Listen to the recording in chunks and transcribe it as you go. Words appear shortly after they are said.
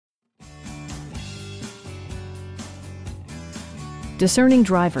discerning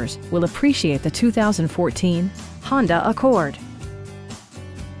drivers will appreciate the 2014 Honda Accord.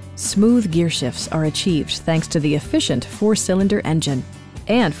 Smooth gear shifts are achieved thanks to the efficient 4-cylinder engine.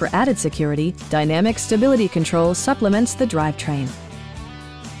 And for added security, dynamic stability control supplements the drivetrain.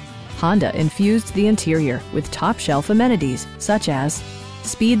 Honda infused the interior with top-shelf amenities such as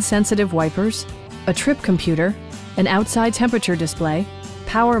speed-sensitive wipers, a trip computer, an outside temperature display,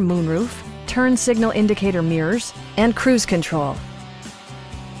 power moonroof, turn signal indicator mirrors, and cruise control.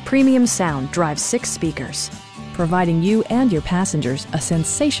 Premium sound drives 6 speakers, providing you and your passengers a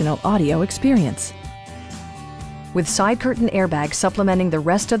sensational audio experience. With side curtain airbags supplementing the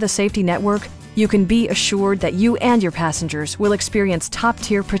rest of the safety network, you can be assured that you and your passengers will experience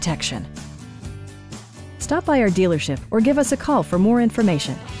top-tier protection. Stop by our dealership or give us a call for more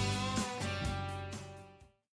information.